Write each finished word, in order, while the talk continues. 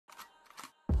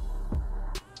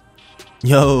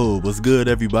Yo, what's good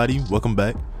everybody? Welcome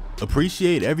back.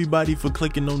 Appreciate everybody for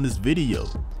clicking on this video.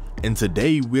 And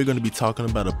today we're going to be talking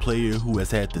about a player who has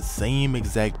had the same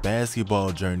exact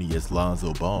basketball journey as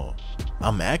Lonzo Ball.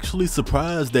 I'm actually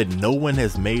surprised that no one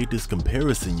has made this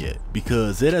comparison yet,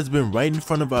 because it has been right in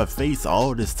front of our face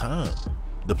all this time.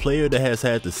 The player that has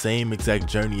had the same exact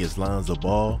journey as Lonzo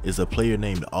Ball is a player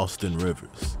named Austin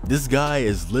Rivers. This guy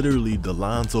is literally the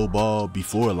Lonzo Ball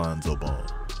before Lonzo Ball.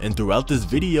 And throughout this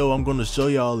video, I'm going to show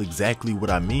y'all exactly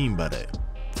what I mean by that.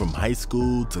 From high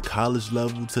school to college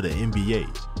level to the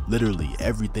NBA, literally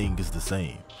everything is the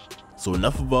same. So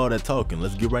enough of all that talking,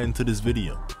 let's get right into this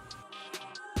video.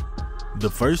 The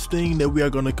first thing that we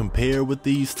are going to compare with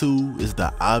these two is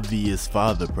the obvious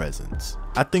father presence.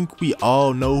 I think we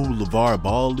all know who LaVar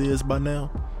Ball is by now.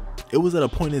 It was at a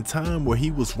point in time where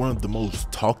he was one of the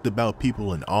most talked about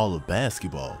people in all of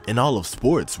basketball, in all of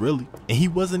sports really. And he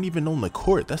wasn't even on the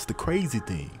court, that's the crazy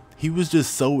thing. He was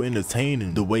just so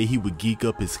entertaining the way he would geek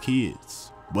up his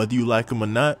kids. Whether you like him or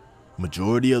not,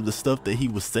 majority of the stuff that he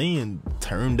was saying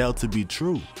turned out to be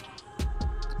true.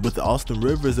 With Austin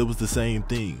Rivers, it was the same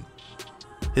thing.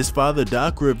 His father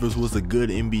Doc Rivers was a good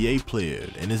NBA player,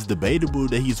 and it's debatable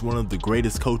that he's one of the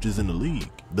greatest coaches in the league.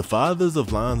 The fathers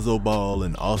of Lonzo Ball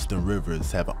and Austin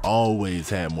Rivers have always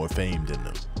had more fame than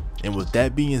them. And with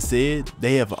that being said,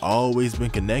 they have always been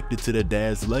connected to their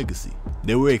dad's legacy.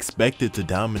 They were expected to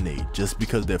dominate just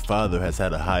because their father has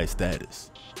had a high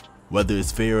status. Whether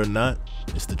it's fair or not,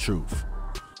 it's the truth.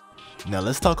 Now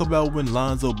let's talk about when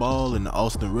Lonzo Ball and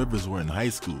Austin Rivers were in high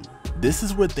school. This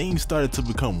is where things started to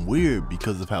become weird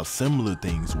because of how similar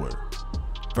things were.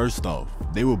 First off,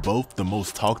 they were both the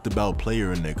most talked about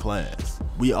player in their class.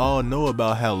 We all know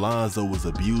about how Lonzo was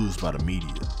abused by the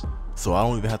media, so I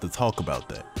don't even have to talk about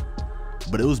that.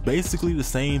 But it was basically the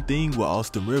same thing with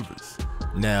Austin Rivers.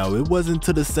 Now, it wasn't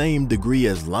to the same degree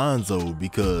as Lonzo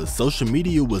because social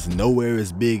media was nowhere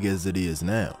as big as it is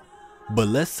now. But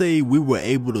let's say we were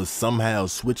able to somehow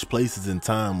switch places in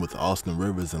time with Austin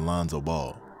Rivers and Lonzo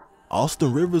Ball.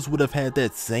 Austin Rivers would have had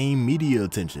that same media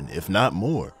attention, if not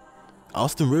more.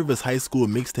 Austin Rivers' high school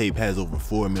mixtape has over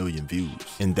 4 million views,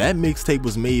 and that mixtape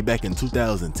was made back in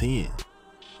 2010.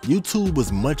 YouTube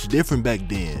was much different back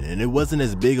then, and it wasn't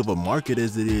as big of a market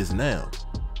as it is now.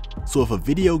 So if a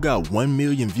video got 1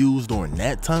 million views during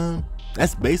that time,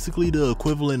 that's basically the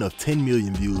equivalent of 10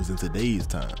 million views in today's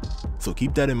time. So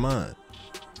keep that in mind.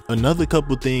 Another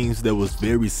couple things that was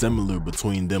very similar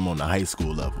between them on the high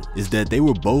school level is that they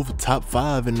were both top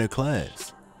 5 in their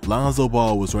class. Lonzo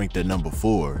Ball was ranked at number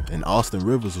 4 and Austin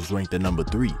Rivers was ranked at number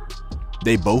 3.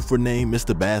 They both were named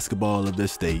Mr. Basketball of their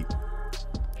state,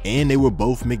 and they were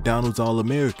both McDonald's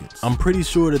All-Americans. I'm pretty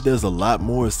sure that there's a lot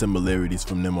more similarities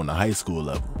from them on the high school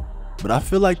level, but I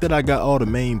feel like that I got all the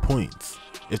main points.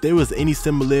 If there was any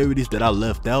similarities that I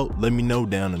left out, let me know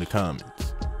down in the comments.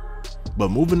 But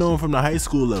moving on from the high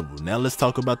school level, now let's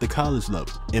talk about the college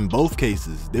level. In both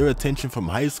cases, their attention from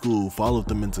high school followed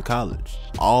them into college.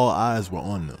 All eyes were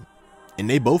on them. And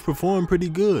they both performed pretty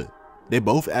good. They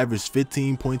both averaged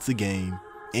 15 points a game,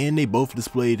 and they both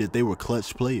displayed that they were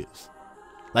clutch players.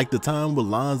 Like the time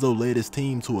when Lonzo led his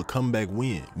team to a comeback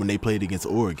win when they played against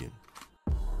Oregon.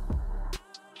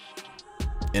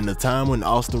 And the time when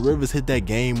Austin Rivers hit that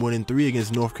game-winning 3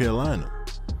 against North Carolina.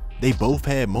 They both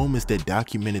had moments that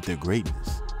documented their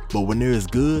greatness. But when there is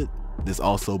good, there's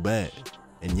also bad.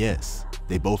 And yes,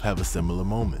 they both have a similar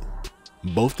moment.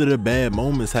 Both of their bad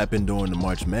moments happened during the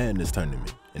March Madness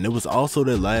tournament, and it was also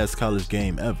their last college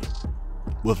game ever.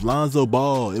 With Lonzo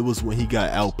Ball, it was when he got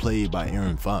outplayed by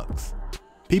Aaron Fox.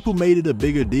 People made it a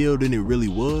bigger deal than it really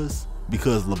was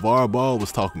because LaVar Ball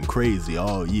was talking crazy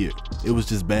all year. It was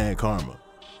just bad karma.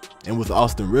 And with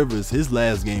Austin Rivers, his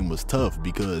last game was tough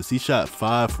because he shot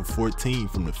 5 for 14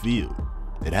 from the field.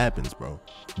 It happens, bro.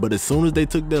 But as soon as they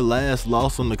took their last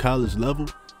loss on the college level,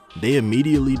 they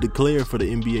immediately declared for the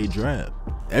NBA draft.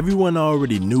 Everyone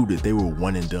already knew that they were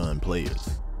one and done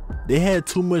players. They had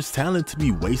too much talent to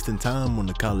be wasting time on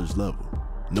the college level.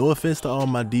 No offense to all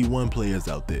my D1 players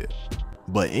out there,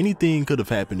 but anything could have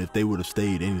happened if they would have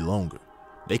stayed any longer.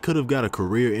 They could have got a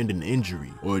career-ending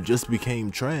injury or just became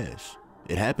trash.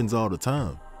 It happens all the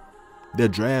time. Their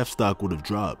draft stock would have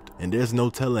dropped, and there's no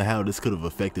telling how this could have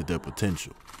affected their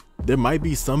potential. There might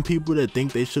be some people that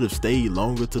think they should have stayed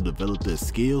longer to develop their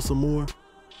skills some more,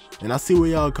 and I see where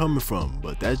y'all coming from,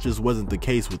 but that just wasn't the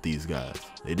case with these guys.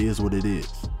 It is what it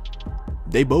is.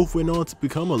 They both went on to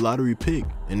become a lottery pick,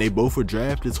 and they both were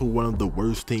drafted to one of the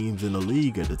worst teams in the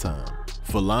league at the time.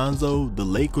 For Lonzo, the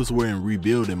Lakers were in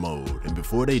rebuilding mode, and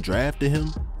before they drafted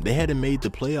him, they hadn't made the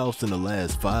playoffs in the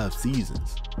last 5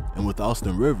 seasons. And with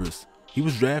Austin Rivers, he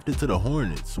was drafted to the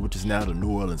Hornets, which is now the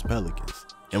New Orleans Pelicans.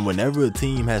 And whenever a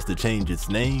team has to change its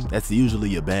name, that's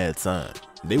usually a bad sign.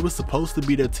 They were supposed to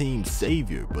be their team's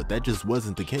savior, but that just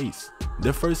wasn't the case.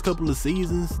 Their first couple of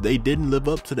seasons, they didn't live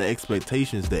up to the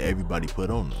expectations that everybody put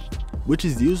on them, which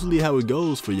is usually how it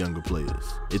goes for younger players.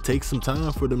 It takes some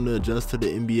time for them to adjust to the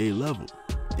NBA level.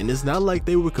 And it's not like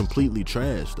they were completely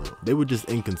trash though, they were just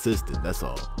inconsistent, that's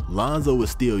all. Lonzo is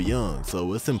still young,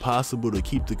 so it's impossible to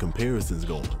keep the comparisons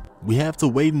going. We have to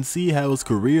wait and see how his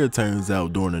career turns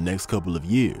out during the next couple of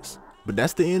years. But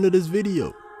that's the end of this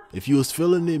video. If you was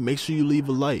feeling it, make sure you leave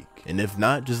a like, and if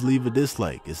not, just leave a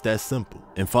dislike. It's that simple.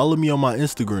 And follow me on my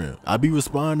Instagram. I'll be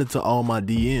responding to all my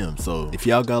DMs, so if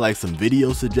y'all got like some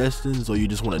video suggestions or you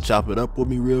just want to chop it up with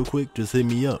me real quick, just hit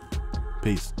me up.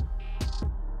 Peace.